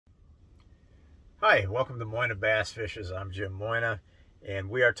Hi, welcome to Moyna Bass Fishes. I'm Jim Moyna, and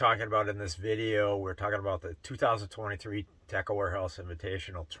we are talking about in this video, we're talking about the 2023 Tacklewarehouse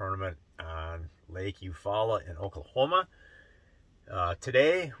Invitational Tournament on Lake Eufaula in Oklahoma.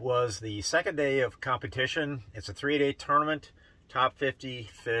 Today was the second day of competition. It's a 3-day tournament, top 50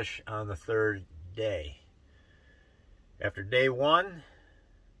 fish on the third day. After day one,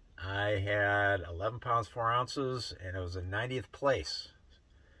 I had 11 pounds 4 ounces, and it was in 90th place.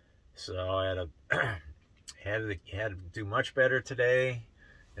 So I had to do much better today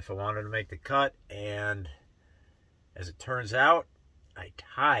if I wanted to make the cut, and as it turns out, I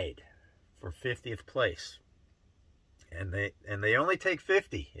tied for 50th place. And they only take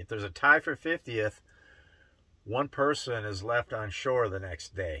 50. If there's a tie for 50th, one person is left on shore the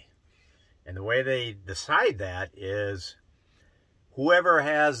next day. And the way they decide that is whoever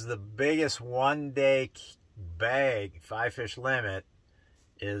has the biggest one-day bag 5-fish limit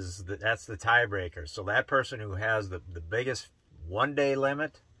that's the tiebreaker. So that person who has the biggest one-day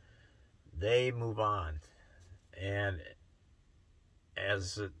limit, they move on. And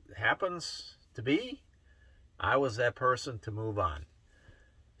as it happens to be, I was that person to move on.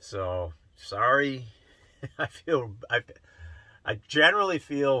 So sorry. I generally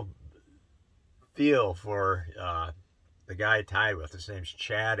feel for the guy I tied with. His name's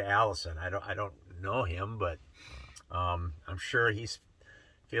Chad Allison. I don't know him, but I'm sure he's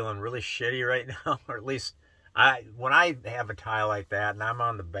feeling really shitty right now, or at least when I have a tie like that and I'm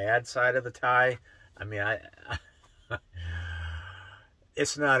on the bad side of the tie, I mean,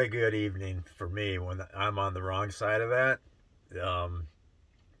 it's not a good evening for me when I'm on the wrong side of that.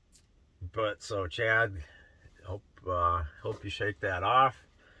 But so Chad, hope you shake that off.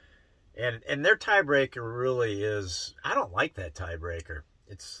 And their tiebreaker really is, I don't like that tiebreaker.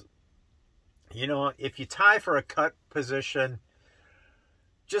 It's, if you tie for a cut position,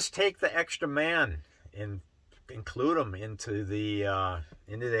 just take the extra man and include them into the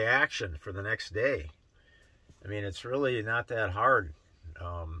action for the next day. I mean, it's really not that hard.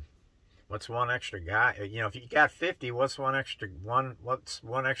 What's one extra guy? If you got 50, what's one extra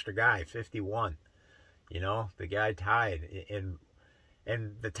guy? 51. The guy tied. And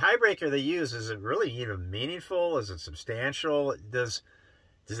the tiebreaker they use, is it really even meaningful? Is it substantial? Does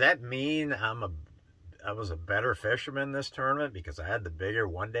that mean I was a better fisherman this tournament because I had the bigger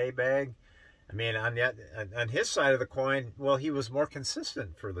one-day bag? I mean, on his side of the coin, well, he was more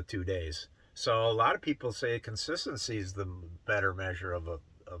consistent for the 2 days. So a lot of people say consistency is the better measure of a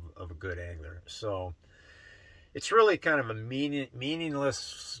good angler. So it's really kind of a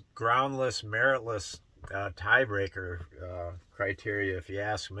meaningless, groundless, meritless tiebreaker criteria, if you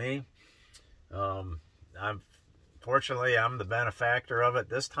ask me. Fortunately, I'm the benefactor of it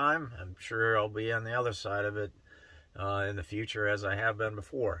this time. I'm sure I'll be on the other side of it in the future, as I have been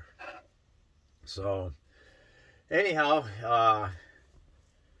before. So, anyhow,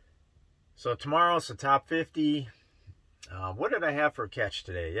 so tomorrow's the top 50. What did I have for a catch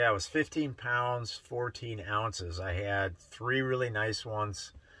today? Yeah, it was 15 pounds, 14 ounces. I had 3 really nice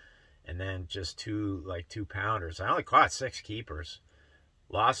ones, and then just 2 2-pounders. I only caught 6 keepers.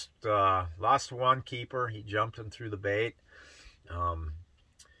 Lost one keeper. He jumped him through the bait.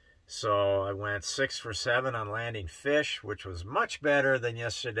 So I went 6 for 7 on landing fish, which was much better than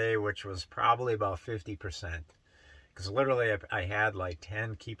yesterday, which was probably about 50%. Because literally I had like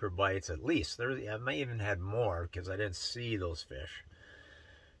 10 keeper bites at least. I may even had more because I didn't see those fish.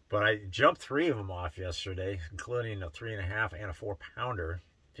 But I jumped 3 of them off yesterday, including a 3.5 and a 4-pounder,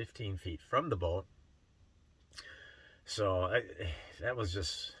 15 feet from the boat. So that was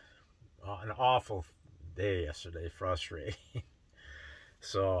just an awful day yesterday, frustrating.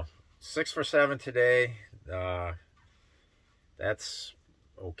 So 6 for 7 today. That's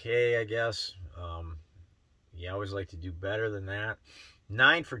okay, I guess. You always like to do better than that.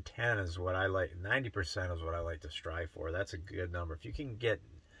 9 for 10 is what I like. 90% is what I like to strive for. That's a good number. If you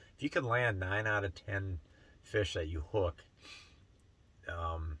can land 9 out of 10 fish that you hook,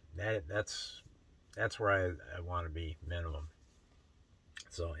 that's where I want to be minimum.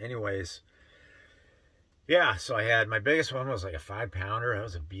 So anyways, yeah, so I had, my biggest one was like a 5-pounder. That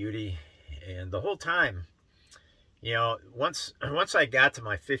was a beauty. And the whole time, once I got to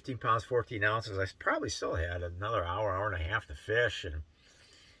my 15 pounds, 14 ounces, I probably still had another hour and a half to fish. And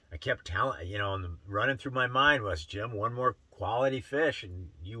I kept telling, and running through my mind was, Jim, one more quality fish and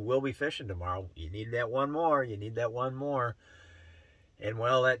you will be fishing tomorrow. You need that one more. You need that one more. And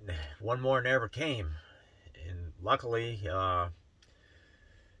well, that one more never came. And luckily,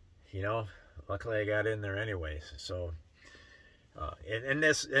 luckily I got in there anyways. So, and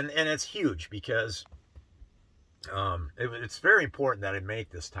it's huge because It's very important that I make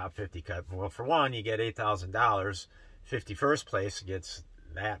this top 50 cut. Well, for one, you get $8,000. 51st place gets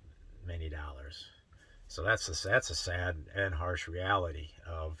that many dollars. So that's a sad and harsh reality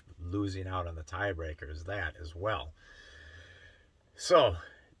of losing out on the tiebreaker, is that as well. So,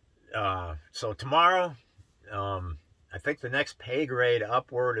 so tomorrow, I think the next pay grade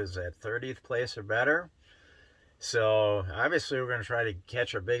upward is at 30th place or better. So obviously we're going to try to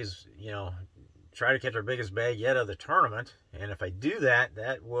catch our biggest, bag yet of the tournament. And if I do that,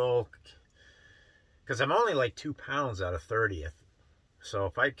 that will, because I'm only like 2 pounds out of 30th. So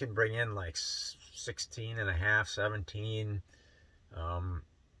if I can bring in like 16 and a half, 17,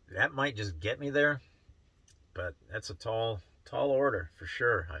 that might just get me there. But that's a tall order for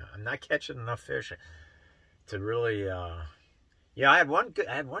sure. I'm not catching enough fish to really, I had one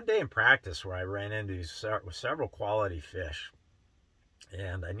day in practice where I ran into several quality fish,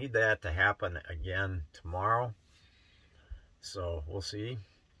 and I need that to happen again tomorrow. So we'll see.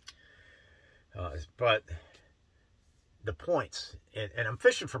 But the points, and I'm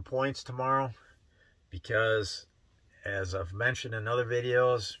fishing for points tomorrow because, as I've mentioned in other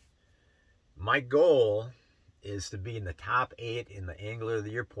videos, my goal is to be in the top 8 in the Angler of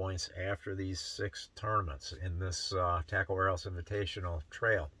the Year points after these 6 tournaments in this Tacklewarehouse Invitational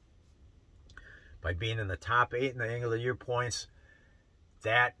Trail. By being in the top 8 in the Angler of the Year points,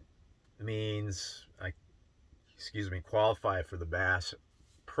 that means I qualify for the Bass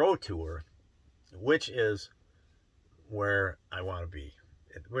Pro Tour, which is where I want to be,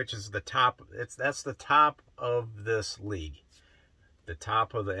 which is the top. That's the top of this league, the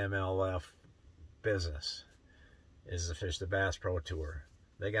top of the MLF business is to fish the Bass Pro Tour.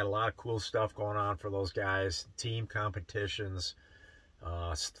 They got a lot of cool stuff going on for those guys, team competitions,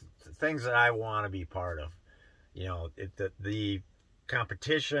 things that I want to be part of. The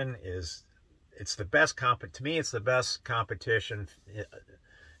competition it's the best to me, it's the best competition.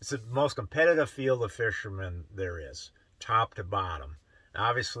 It's the most competitive field of fishermen there is, top to bottom.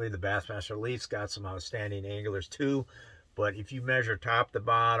 Obviously, the Bassmaster Elite's got some outstanding anglers too, but if you measure top to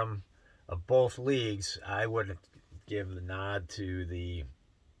bottom of both leagues, I would give the nod to the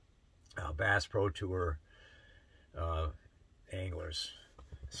Bass Pro Tour anglers.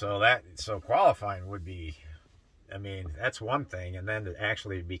 So qualifying would be, that's one thing, and then to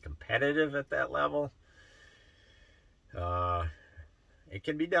actually be competitive at that level, it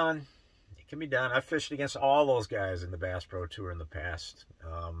can be done. It can be done. I've fished against all those guys in the Bass Pro Tour in the past.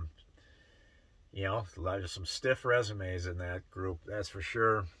 There's some stiff resumes in that group, that's for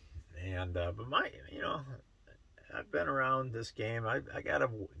sure. And but I've been around this game. I got a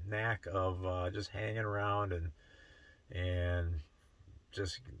knack of just hanging around and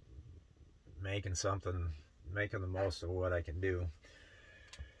just making the most of what I can do.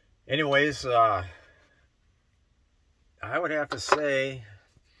 Anyways, I would have to say,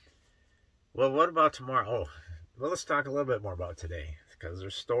 well, what about tomorrow? Oh, well, let's talk a little bit more about today, because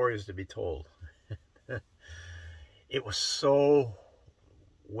there's stories to be told. It was so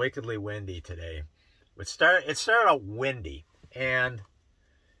wickedly windy today. It started out windy, and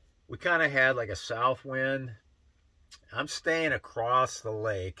we kind of had like a south wind. I'm staying across the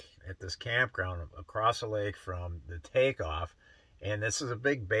lake at this campground, across the lake from the takeoff, and this is a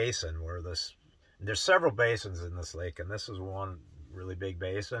big basin where there's several basins in this lake, and this is one really big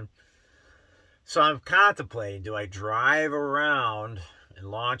basin. So I'm contemplating, do I drive around and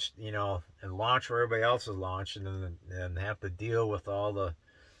launch, launch where everybody else is launched, and then have to deal with all the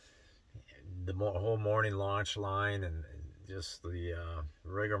whole morning launch line and just the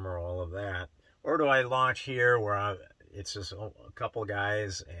rigmarole of that? Or do I launch here where it's just a couple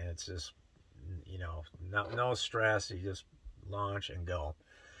guys and it's just, no stress. You just launch and go.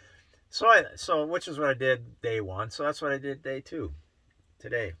 So which is what I did day 1. So that's what I did day 2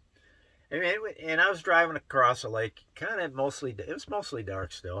 today. And I was driving across the lake, it was mostly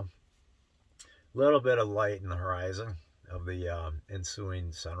dark still. A little bit of light in the horizon of the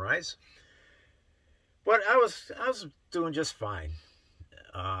ensuing sunrise. But I was doing just fine.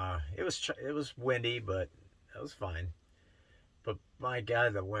 It was windy, but it was fine. But my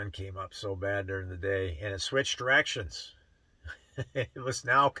God, the wind came up so bad during the day, and it switched directions. It was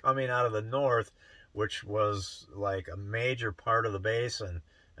now coming out of the north, which was like a major part of the basin.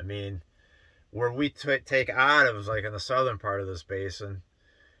 Where we take out, it was like in the southern part of this basin,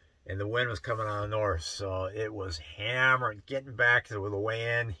 and the wind was coming out of the north, so it was hammering, getting back to the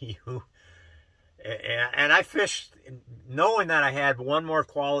way in. And I fished knowing that I had one more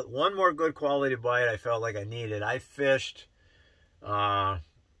good quality bite I felt like I needed. I fished, I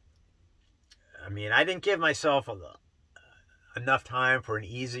didn't give myself enough time for an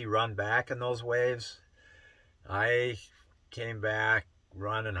easy run back in those waves. I came back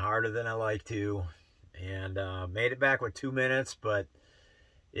running harder than I like to, and made it back with 2 minutes, but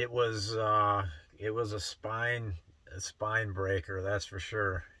it was a spine breaker, that's for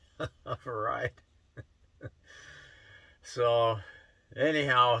sure. Of a ride. So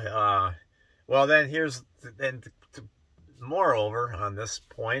anyhow, well, then here's moreover on this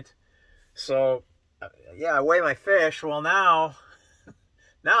point. So yeah, I weigh my fish. Well, now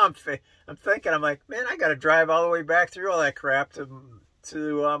I'm thinking, I'm like, man, I got to drive all the way back through all that crap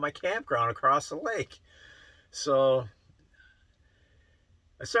to my campground across the lake. So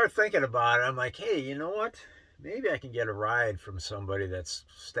I started thinking about it. I'm like, hey, you know what? Maybe I can get a ride from somebody that's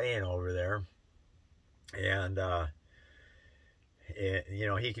staying over there, and you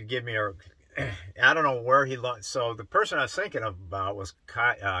know, he could give me a. I don't know where he. So the person I was thinking about was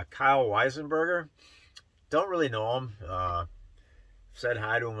Kyle Weisenberger. Don't really know him. Said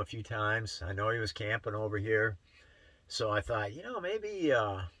hi to him a few times. I know he was camping over here, so I thought, you know, maybe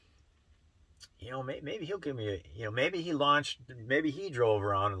maybe he'll give me a, maybe he drove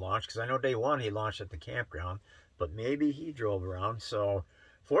around and launched, because I know day one he launched at the campground, but maybe he drove around. So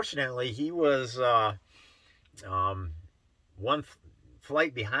fortunately, he was one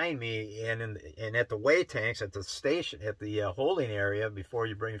flight behind me, and at the weigh tanks at the station, at the holding area before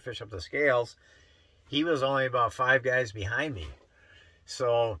you bring the fish up to scales, he was only about 5 guys behind me.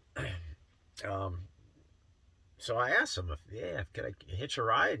 So so I asked him, could I hitch a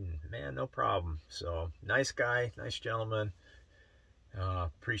ride? And man, no problem. So nice guy, nice gentleman.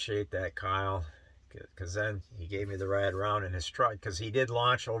 Appreciate that, Kyle, because then he gave me the ride around in his truck, because he did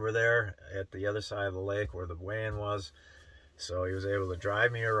launch over there at the other side of the lake where the weigh-in was. So he was able to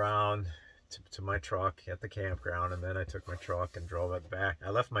drive me around to my truck at the campground, and then I took my truck and drove it back. I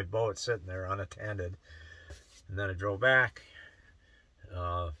left my boat sitting there unattended, and then I drove back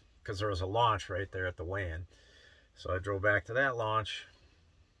because there was a launch right there at the weigh-in. So I drove back to that launch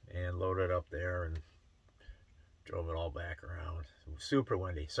and loaded up there and drove it all back around. It was super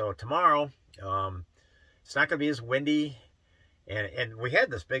windy. So tomorrow, it's not going to be as windy, and we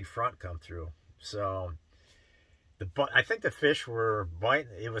had this big front come through. So I think the fish were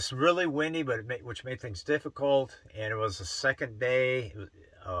biting. It was really windy, which made things difficult. And it was the second day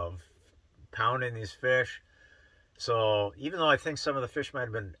of pounding these fish. So even though I think some of the fish might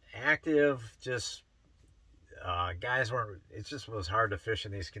have been active, just guys weren't. It just was hard to fish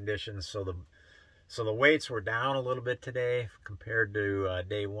in these conditions. So the weights were down a little bit today compared to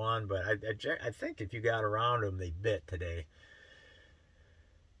day one. But I think if you got around them, they bit today.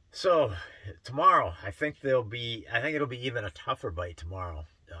 So tomorrow, I think it'll be even a tougher bite tomorrow,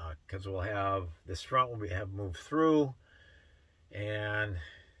 because we'll have this front will have moved through, and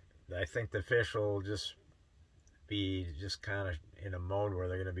I think the fish will just be kind of in a mode where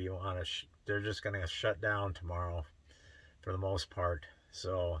they're going to be they're just going to shut down tomorrow for the most part.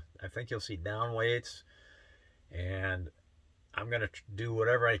 So I think you'll see down weights, and I'm going to do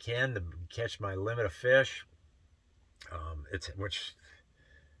whatever I can to catch my limit of fish. Which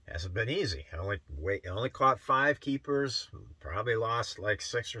hasn't been easy. I only caught 5 keepers, probably lost like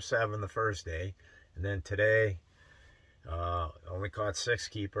 6 or 7 the first day, and then today only caught 6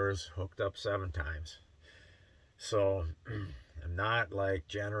 keepers, hooked up 7 times. So I'm not like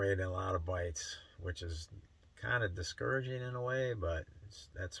generating a lot of bites, which is kind of discouraging in a way, but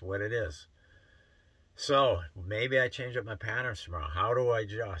that's what it is. So maybe I change up my patterns tomorrow. How do I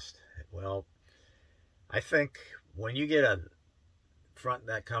adjust? Well, I think when you get a front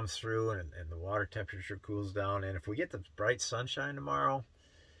that comes through and the water temperature cools down, and if we get the bright sunshine tomorrow,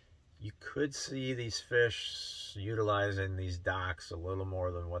 you could see these fish utilizing these docks a little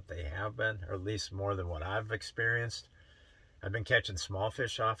more than what they have been, or at least more than what I've experienced. I've been catching small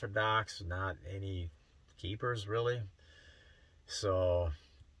fish off of docks, not any keepers really. So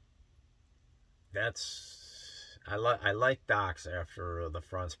I like docks after the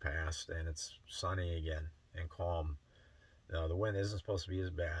front's passed and it's sunny again and calm. The wind isn't supposed to be as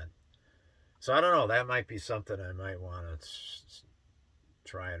bad. So I don't know. That might be something I might want to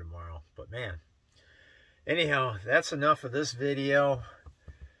try tomorrow. But man, anyhow, that's enough of this video.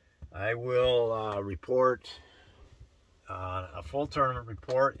 I will report a full tournament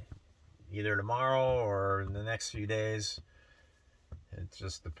report either tomorrow or in the next few days. It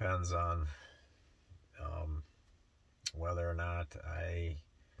just depends on whether or not I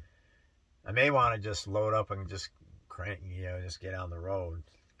may want to just load up and just crank, just get on the road.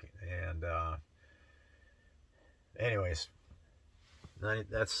 And anyways,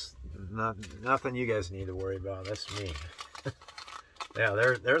 that's nothing you guys need to worry about. That's me. Yeah,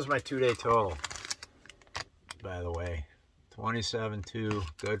 there's my 2-day total, by the way. 27.2,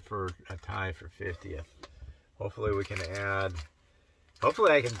 good for a tie for 50th. Hopefully we can add,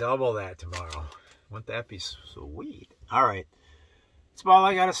 hopefully I can double that tomorrow. Wouldn't that be sweet? All right. That's all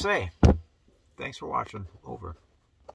I got to say. Thanks for watching. Over.